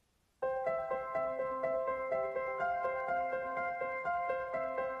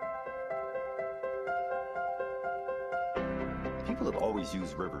 People have always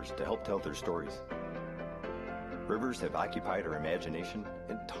used rivers to help tell their stories. Rivers have occupied our imagination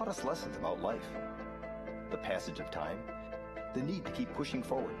and taught us lessons about life, the passage of time, the need to keep pushing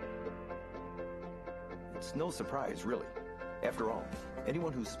forward. It's no surprise, really. After all,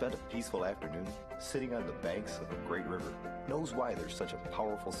 anyone who's spent a peaceful afternoon sitting on the banks of a great river knows why they're such a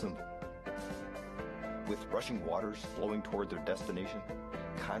powerful symbol. With rushing waters flowing toward their destination,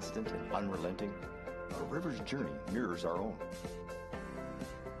 constant and unrelenting, a river's journey mirrors our own.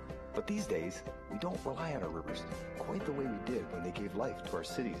 But these days, we don't rely on our rivers quite the way we did when they gave life to our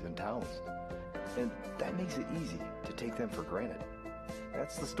cities and towns. And that makes it easy to take them for granted.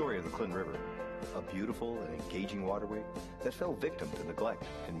 That's the story of the Clinton River, a beautiful and engaging waterway that fell victim to neglect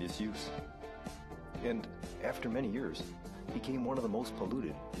and misuse. And after many years, became one of the most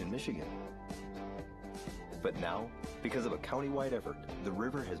polluted in Michigan. But now, because of a county-wide effort, the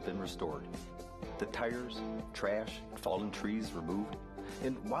river has been restored. The tires, trash, and fallen trees removed,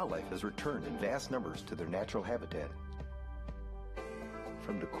 and wildlife has returned in vast numbers to their natural habitat.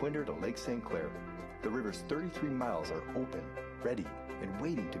 From DeQuinder to Lake St. Clair, the river's 33 miles are open, ready, and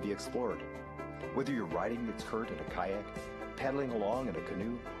waiting to be explored. Whether you're riding its current in a kayak, paddling along in a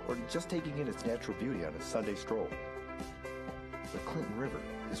canoe, or just taking in its natural beauty on a Sunday stroll, the Clinton River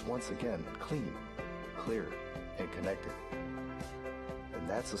is once again clean, clear, and connected. And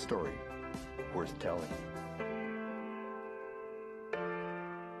that's a story worth telling.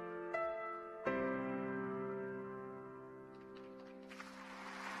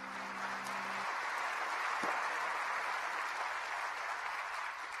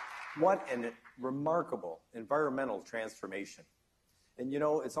 What a remarkable environmental transformation. And you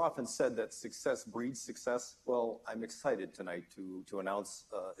know, it's often said that success breeds success. Well, I'm excited tonight to announce,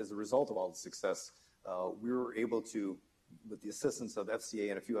 as a result of all the success, we were able to, with the assistance of FCA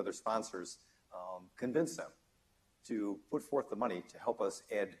and a few other sponsors, convince them to put forth the money to help us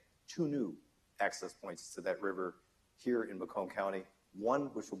add 2 new access points to that river here in Macomb County,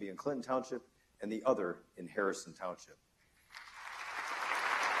 one which will be in Clinton Township and the other in Harrison Township.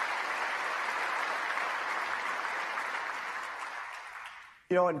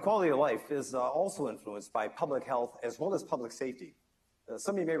 You know, and quality of life is also influenced by public health as well as public safety.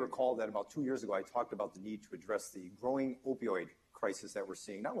 Some of you may recall that about 2 years ago, I talked about the need to address the growing opioid crisis that we're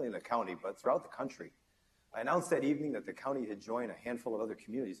seeing, not only in the county, but throughout the country. I announced that evening that the county had joined a handful of other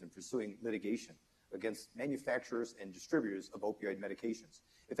communities in pursuing litigation against manufacturers and distributors of opioid medications.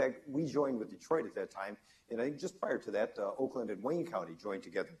 In fact, we joined with Detroit at that time, and I think just prior to that, Oakland and Wayne County joined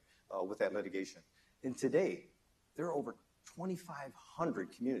together with that litigation. And today, there are over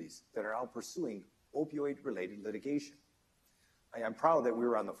 2,500 communities that are out pursuing opioid-related litigation. I'm proud that we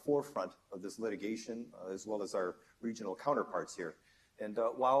were on the forefront of this litigation, as well as our regional counterparts here. And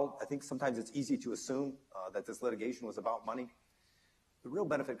while I think sometimes it's easy to assume that this litigation was about money, the real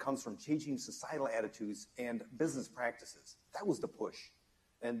benefit comes from changing societal attitudes and business practices. That was the push.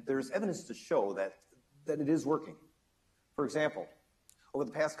 And there's evidence to show that it is working. For example, over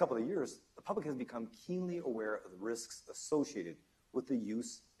the past couple of years, the public has become keenly aware of the risks associated with the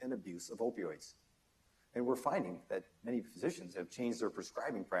use and abuse of opioids. And we're finding that many physicians have changed their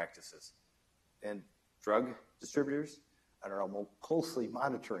prescribing practices. And drug distributors are more closely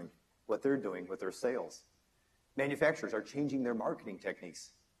monitoring what they're doing with their sales. Manufacturers are changing their marketing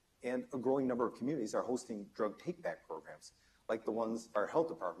techniques. And a growing number of communities are hosting drug take-back programs, like the ones our health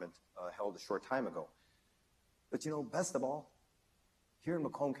department held a short time ago. But you know, best of all, here in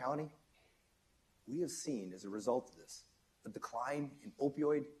Macomb County, we have seen, as a result of this, a decline in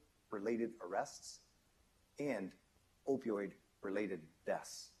opioid-related arrests and opioid-related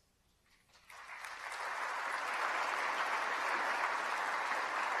deaths.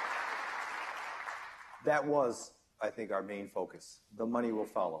 That was, I think, our main focus. The money will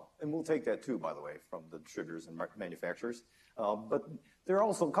follow. And we'll take that too, by the way, from the distributors and manufacturers. But there are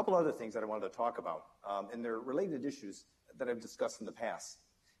also a couple other things that I wanted to talk about, and they're related issues that I've discussed in the past.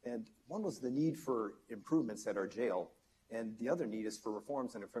 And one was the need for improvements at our jail, and the other need is for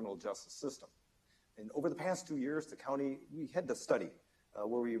reforms in the criminal justice system. And over the past 2 years, the county, we had the study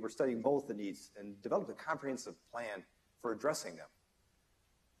where we were studying both the needs and developed a comprehensive plan for addressing them.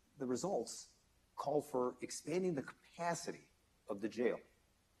 The results call for expanding the capacity of the jail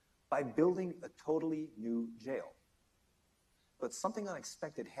by building a totally new jail. But something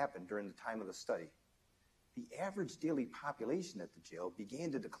unexpected happened during the time of the study. The average daily population at the jail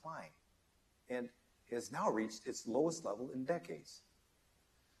began to decline and has now reached its lowest level in decades.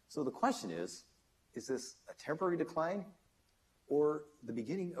 So the question is this a temporary decline or the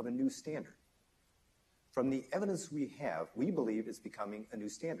beginning of a new standard? From the evidence we have, we believe it's becoming a new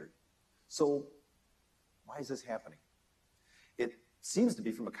standard. So why is this happening? It seems to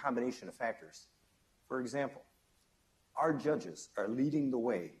be from a combination of factors. For example, our judges are leading the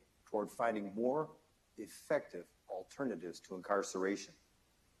way toward finding more effective alternatives to incarceration.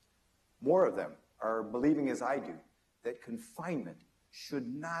 More of them are believing, as I do, that confinement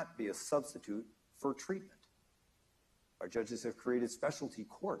should not be a substitute for treatment. Our judges have created specialty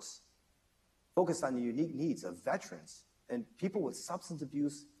courts focused on the unique needs of veterans and people with substance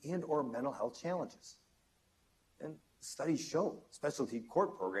abuse and or mental health challenges. And studies show specialty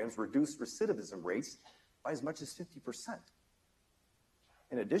court programs reduce recidivism rates by as much as 50%.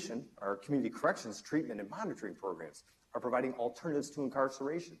 In addition, our community corrections treatment and monitoring programs are providing alternatives to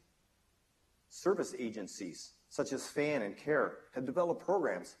incarceration. Service agencies such as FAN and CARE have developed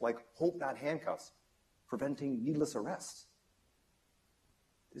programs like Hope Not Handcuffs, preventing needless arrests.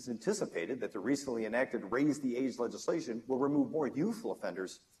 It is anticipated that the recently enacted Raise the Age legislation will remove more youthful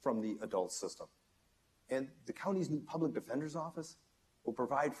offenders from the adult system. And the county's new public defender's office will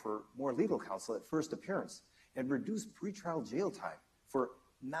provide for more legal counsel at first appearance and reduce pretrial jail time for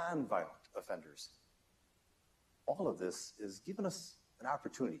nonviolent offenders. All of this has given us an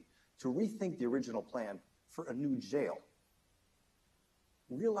opportunity to rethink the original plan for a new jail.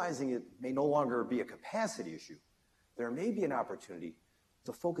 Realizing it may no longer be a capacity issue, there may be an opportunity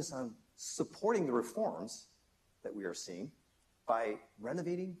to focus on supporting the reforms that we are seeing by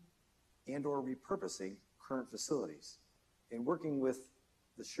renovating and or repurposing current facilities. And working with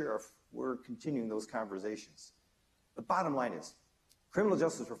the sheriff, we're continuing those conversations. The bottom line is, criminal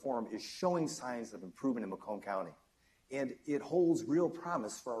justice reform is showing signs of improvement in Macomb County, and it holds real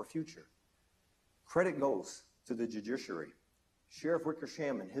promise for our future. Credit goes to the judiciary. Sheriff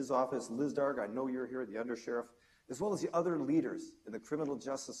Wickersham and his office, Liz Darg, I know you're here, the undersheriff, as well as the other leaders in the criminal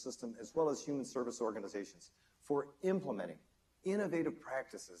justice system, as well as human service organizations, for implementing innovative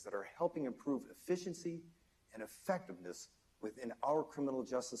practices that are helping improve efficiency and effectiveness within our criminal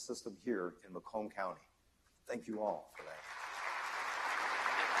justice system here in Macomb County. Thank you all for that.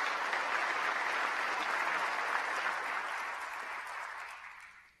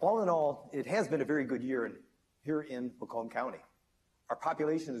 All in all, it has been a very good year here in Macomb County. Our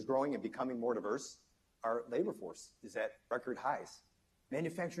population is growing and becoming more diverse. Our labor force is at record highs.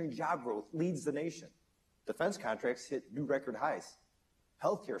 Manufacturing job growth leads the nation. Defense contracts hit new record highs.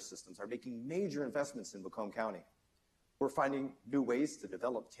 Healthcare systems are making major investments in Macomb County. We're finding new ways to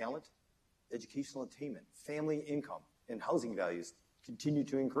develop talent, educational attainment, family income, and housing values continue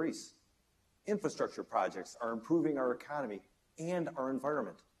to increase. Infrastructure projects are improving our economy and our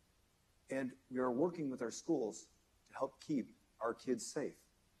environment. And we are working with our schools to help keep our kids safe.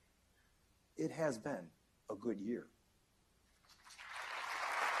 It has been a good year.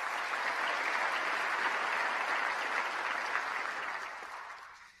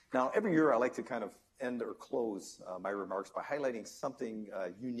 Now, every year I like to kind of end or close my remarks by highlighting something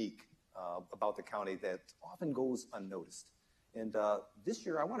unique about the county that often goes unnoticed. And this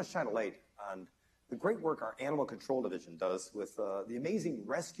year I want to shine a light on the great work our Animal Control Division does with the amazing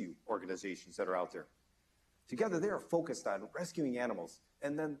rescue organizations that are out there. Together they are focused on rescuing animals,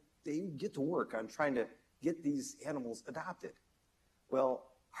 and then they get to work on trying to get these animals adopted. Well,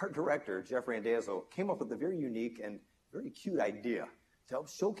 our director, Jeff Randazzo, came up with a very unique and very cute idea to help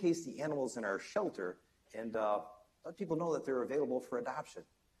showcase the animals in our shelter and let people know that they're available for adoption.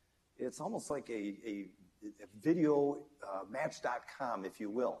 It's almost like a video match.com, if you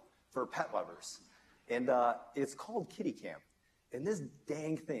will, for pet lovers. And it's called Kitty Cam. And this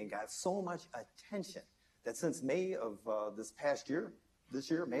dang thing got so much attention that since May of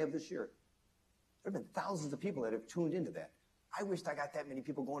May of this year, there have been thousands of people that have tuned into that. I wished I got that many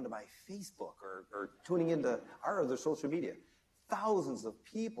people going to my Facebook or tuning into our other social media. Thousands of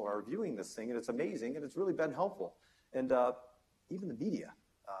people are viewing this thing, and it's amazing, and it's really been helpful. And even the media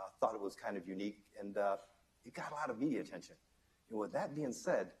thought it was kind of unique, and it got a lot of media attention. And with that being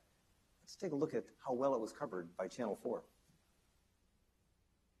said, let's take a look at how well it was covered by Channel 4.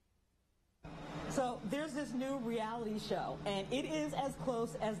 So there's this new reality show, and it is as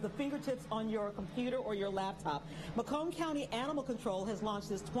close as the fingertips on your computer or your laptop. Macomb County Animal Control has launched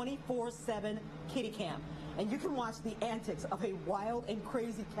this 24/7 Kitty Cam, and you can watch the antics of a wild and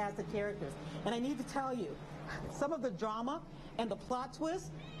crazy cast of characters. And I need to tell you, some of the drama and the plot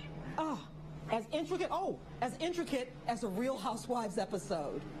twist, as intricate as a Real Housewives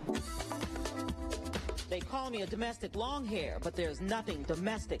episode. They call me a domestic long hair, but there's nothing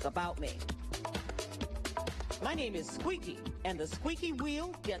domestic about me. My name is Squeaky, and the squeaky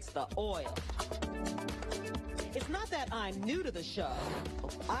wheel gets the oil. It's not that I'm new to the show.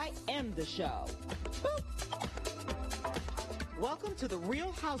 I am the show. Boop. Welcome to the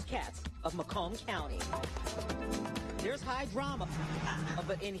Real House Cats of Macomb County. There's high drama,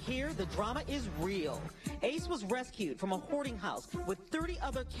 but in here, the drama is real. Ace was rescued from a hoarding house with 30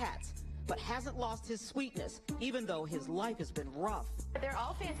 other cats, but hasn't lost his sweetness, even though his life has been rough. They're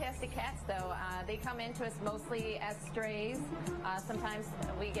all fantastic cats, though. They come into us mostly as strays. Sometimes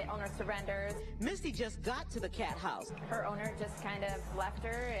we get owner surrenders. Misty just got to the cat house. Her owner just kind of left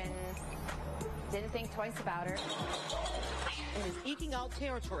her and didn't think twice about her. And is eking out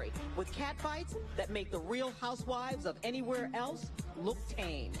territory with cat fights that make the Real Housewives of anywhere else look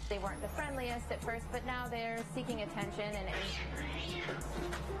tame. They weren't the friendliest at first, but now they're seeking attention and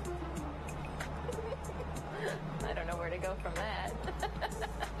I don't know where to go from that.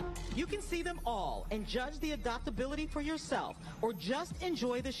 You can see them all and judge the adoptability for yourself, or just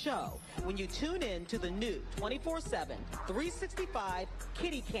enjoy the show when you tune in to the new 24/7, 365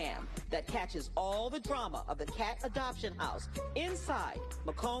 Kitty Cam that catches all the drama of the cat adoption house inside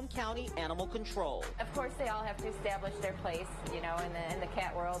Macomb County Animal Control. Of course, they all have to establish their place, you know, in the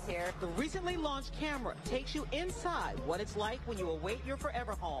cat world here. The recently launched camera takes you inside what it's like when you await your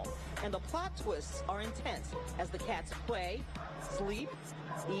forever home, and the plot twists are intense as the cats play, sleep,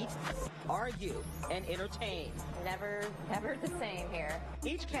 eat, argue, and entertain. Never the same here.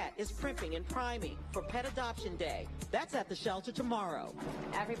 Each cat is primping and priming for Pet Adoption Day. That's at the shelter tomorrow.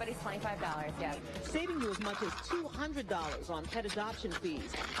 Everybody's $25, yes. Saving you as much as $200 on pet adoption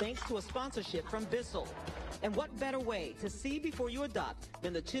fees, thanks to a sponsorship from Bissell. And what better way to see before you adopt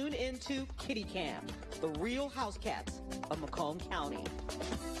than to tune into Kitty Cam, the real house cats of Macomb County.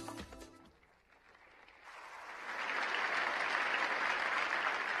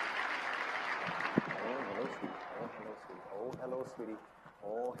 Hello, sweetie.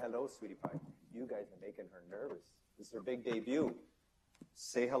 Oh, hello, sweetie pie. You guys are making her nervous. This is her big debut.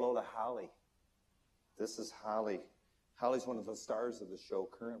 Say hello to Holly. This is Holly. Holly's one of the stars of the show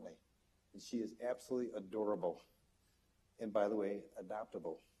currently, and she is absolutely adorable. And by the way,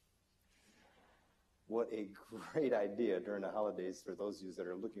 adoptable. What a great idea during the holidays for those of you that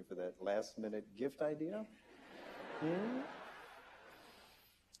are looking for that last-minute gift idea.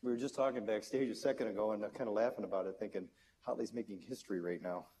 We were just talking backstage a second ago and kind of laughing about it, thinking Holly's making history right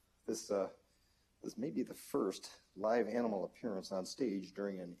now. This may be the first live animal appearance on stage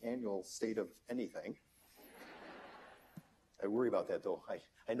during an annual State of Anything. I worry about that, though.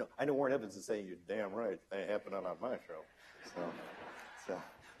 I know Warren Evans is saying, you're damn right, that happened on my show.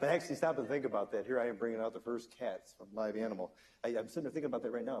 But actually, stop and think about that. Here I am bringing out the first cats from live animal. I'm sitting there thinking about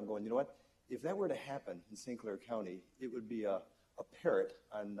that right now. I'm going, you know what? If that were to happen in St. Clair County, it would be a parrot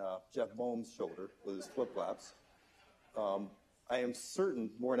on Jeff Boehm's shoulder with his flip-flops. I am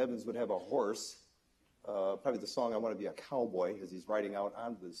certain Warren Evans would have a horse, probably the song I Want to Be a Cowboy, as he's riding out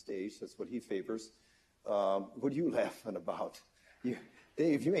onto the stage. That's what he favors. What are you laughing about?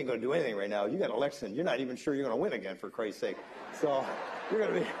 Dave, you ain't going to do anything right now. You got an election. You're not even sure you're going to win again, for Christ's sake. So you're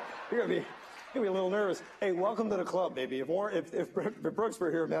going to be a little nervous. Hey, welcome to the club, baby. If Brooks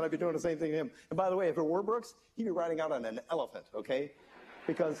were here, man, I'd be doing the same thing to him. And by the way, if it were Brooks, he'd be riding out on an elephant, okay?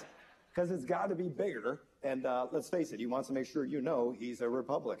 Because it's got to be bigger. And let's face it, he wants to make sure you know he's a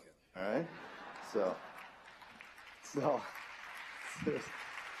Republican, all right? So,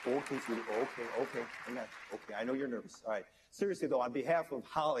 okay, sweetie, okay, hang on. Okay, I know you're nervous. All right. Seriously, though, on behalf of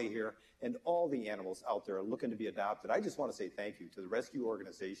Holly here and all the animals out there looking to be adopted, I just want to say thank you to the rescue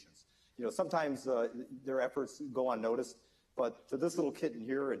organizations. You know, sometimes their efforts go unnoticed, but to this little kitten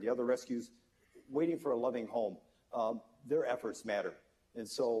here and the other rescues waiting for a loving home, their efforts matter. And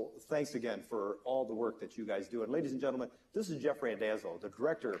so thanks again for all the work that you guys do. And ladies and gentlemen, this is Jeff Randazzo, the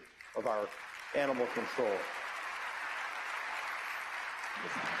director of our animal control.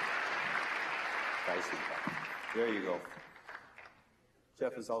 There you go.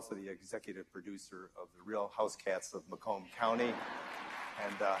 Jeff is also the executive producer of the Real House Cats of Macomb County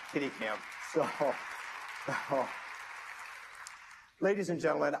and Kitty Camp. So, ladies and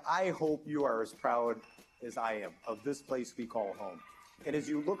gentlemen, I hope you are as proud as I am of this place we call home. And as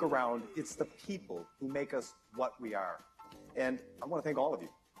you look around, it's the people who make us what we are. And I want to thank all of you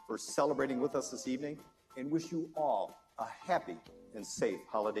for celebrating with us this evening and wish you all a happy and safe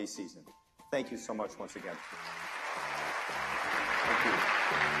holiday season. Thank you so much once again. Thank you.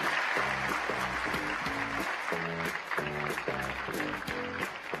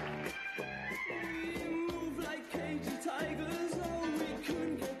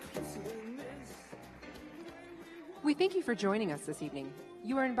 We thank you for joining us this evening.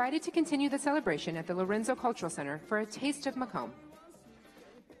 You are invited to continue the celebration at the Lorenzo Cultural Center for a taste of Macomb.